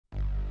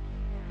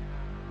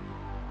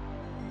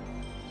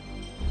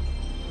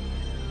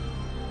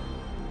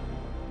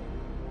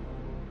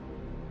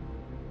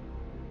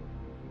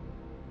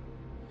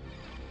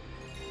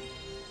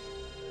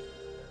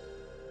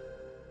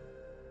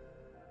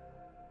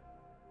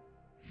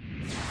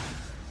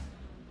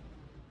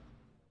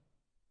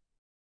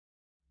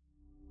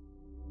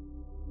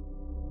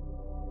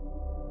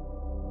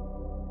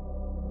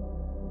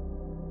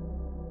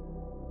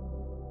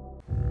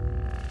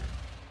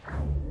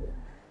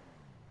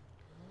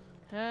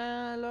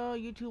Hello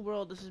YouTube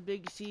world, this is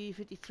Big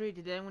C53.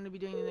 Today I'm going to be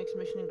doing the next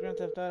mission in Grand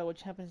Theft Auto,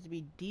 which happens to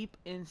be Deep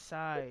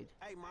Inside.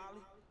 Hey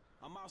Molly,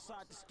 I'm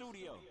outside the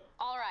studio.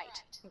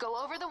 Alright,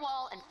 go over the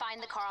wall and find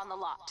the car on the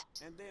lot.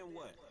 And then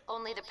what?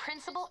 Only the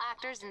principal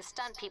actors and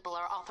stunt people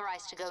are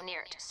authorized to go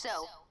near it.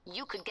 So,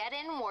 you could get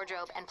in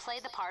wardrobe and play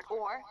the part,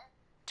 or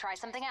try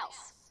something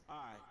else.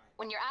 Alright.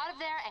 When you're out of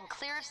there and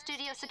clear of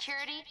studio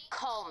security,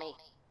 call me.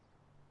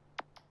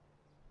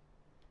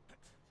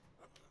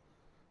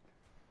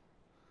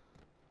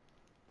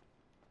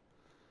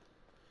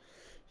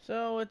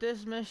 So with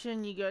this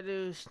mission, you got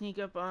to sneak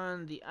up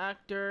on the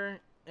actor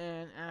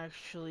and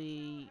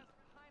actually...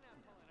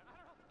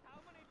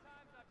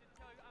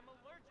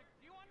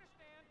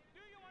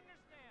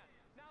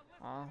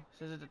 it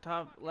says at the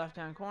top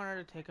left-hand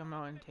corner to take him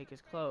out and take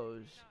his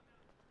clothes.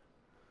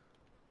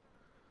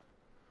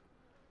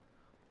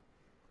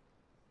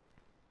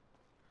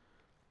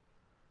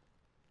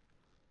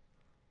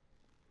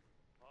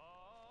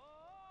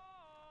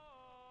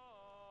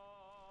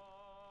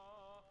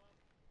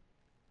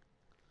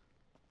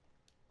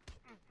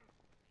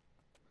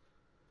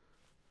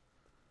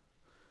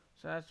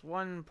 So that's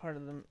one part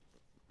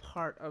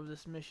of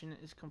this mission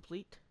is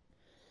complete.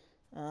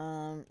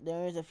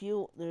 There's a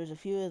few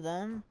of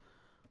them.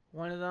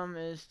 One of them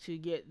is to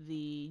get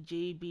the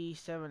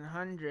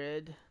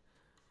JB700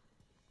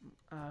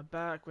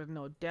 back with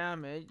no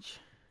damage,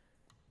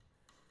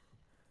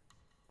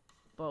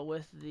 but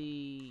with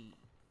the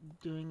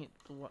doing it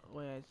the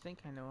way I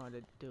think I know how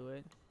to do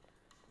it.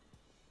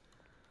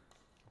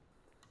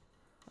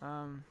 You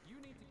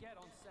need to get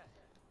on set.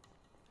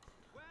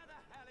 Where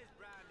the hell is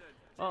Brandon?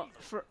 Well,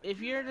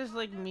 if you're just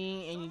like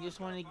me and you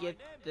just want to get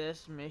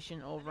this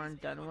mission over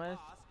and done with,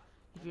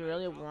 if you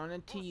really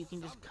wanted to, you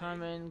can just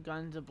come in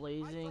guns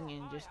a-blazing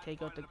and just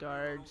take out the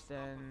guards,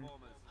 then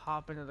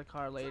hop into the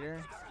car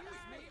later. Excuse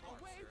me,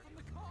 away from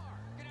the car!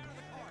 Get out of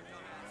the car,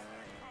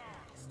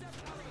 dumbass! Step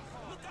out of the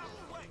car! Look out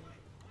the way!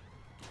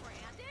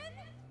 Brandon?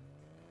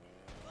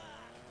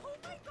 Oh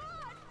my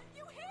god!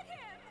 You hit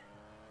him!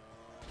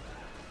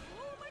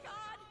 Oh my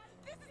god!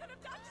 This is an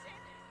abduction!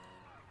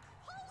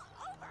 Pull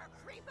over,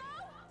 creepo!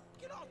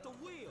 Get off the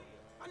wheel!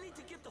 I need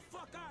to get the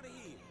fuck out of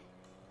here!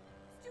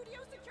 Studio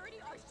security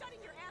are shutting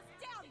your ass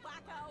down,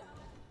 wacko!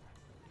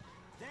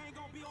 They ain't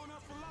gonna be on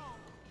us for long.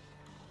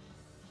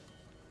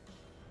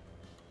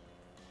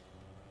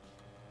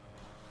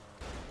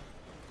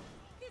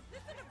 Is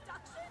this an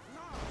abduction?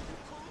 No, you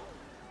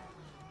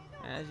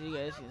cool? As you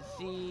guys can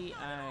see,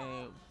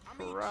 I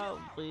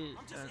probably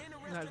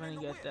not going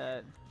to get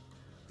that.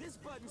 This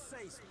button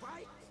says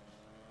spike.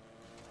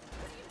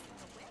 What do you mean,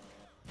 the whip?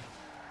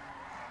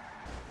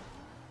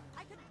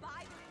 I could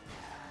buy this.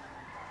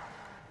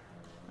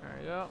 There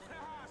we go.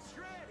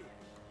 Shredded.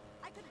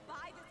 I could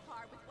buy this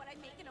car with what I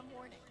make in a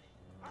morning.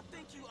 I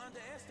think you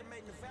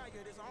underestimating the value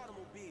of this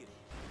automobile.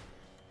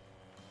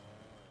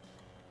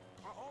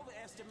 Or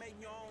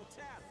overestimating your own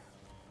talent.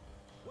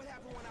 What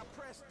happened when I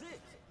pressed this?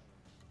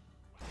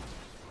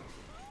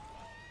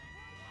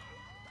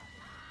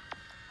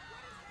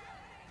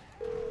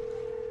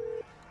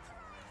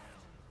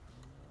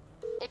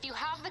 If you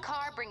have the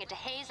car, bring it to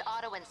Hayes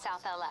Auto in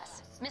South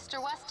LS.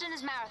 Mr. Weston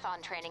is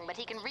marathon training, but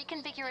he can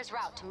reconfigure his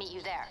route to meet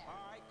you there.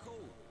 Alright,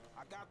 cool.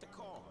 I got the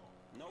car.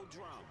 No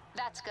drama.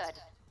 That's good.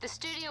 The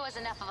studio is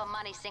enough of a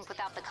money sink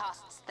without the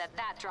costs that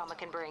drama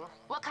can bring.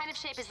 What kind of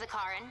shape is the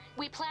car in?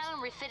 We plan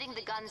on refitting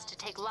the guns to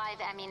take live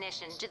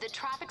ammunition. Do the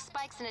traffic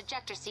spikes and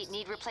ejector seat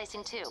need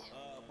replacing too?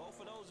 Both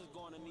of those is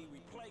going to need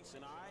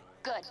replacing, alright?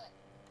 Good.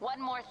 One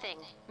more thing.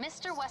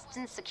 Mr.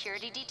 Weston's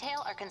security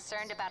detail are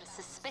concerned about a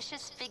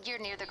suspicious figure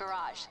near the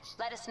garage.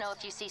 Let us know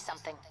if you see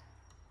something.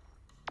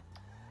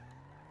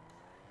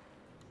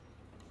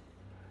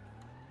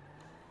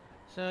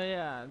 So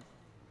yeah,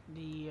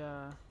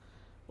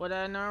 what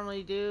I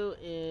normally do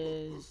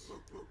is...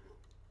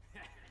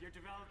 You're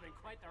developing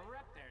quite the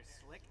rep there,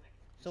 Slick.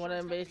 So what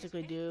I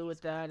basically do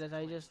with that is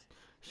I just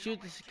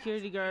shoot the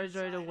security guards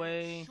right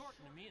away.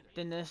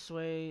 Then this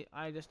way,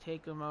 I just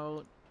take them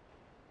out,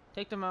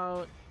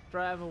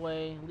 drive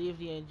away, leave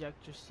the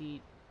ejector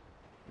seat,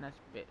 and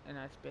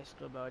that's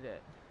basically about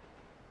it.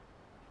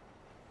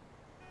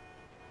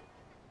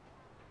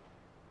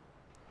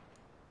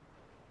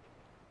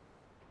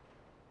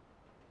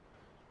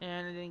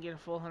 And I didn't get a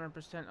full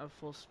 100% of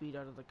full speed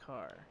out of the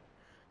car.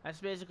 That's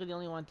basically the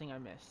only one thing I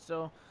missed.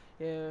 So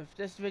if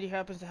this video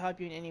happens to help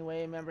you in any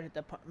way,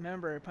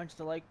 remember punch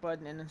the like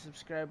button and then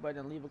subscribe button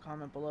and leave a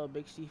comment below.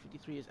 Big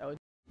C53 is out.